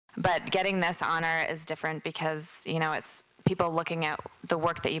But getting this honor is different because, you know, it's people looking at the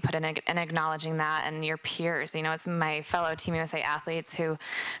work that you put in and acknowledging that, and your peers. You know, it's my fellow Team USA athletes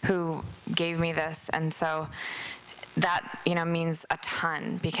who gave me this, and so that, you know, means a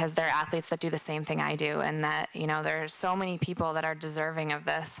ton because they're athletes that do the same thing I do, and that, you know, there's so many people that are deserving of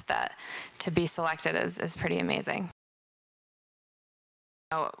this that to be selected is pretty amazing.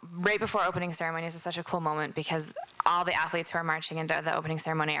 Right before opening ceremonies is such a cool moment because all the athletes who are marching into the opening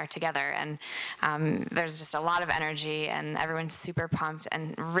ceremony are together, and there's just a lot of energy, and everyone's super pumped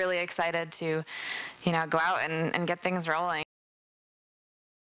and really excited to, you know, go out and get things rolling.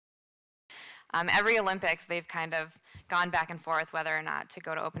 Every Olympics, they've kind of gone back and forth whether or not to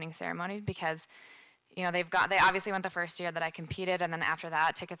go to opening ceremonies because, you know, they obviously went the first year that I competed, and then after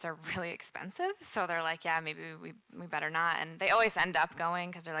that, tickets are really expensive. So they're like, yeah, maybe we better not. And they always end up going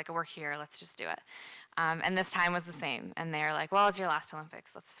because they're like, we're here, let's just do it. And this time was the same. And they're like, well, it's your last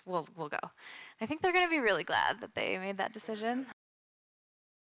Olympics, we'll go. I think they're going to be really glad that they made that decision.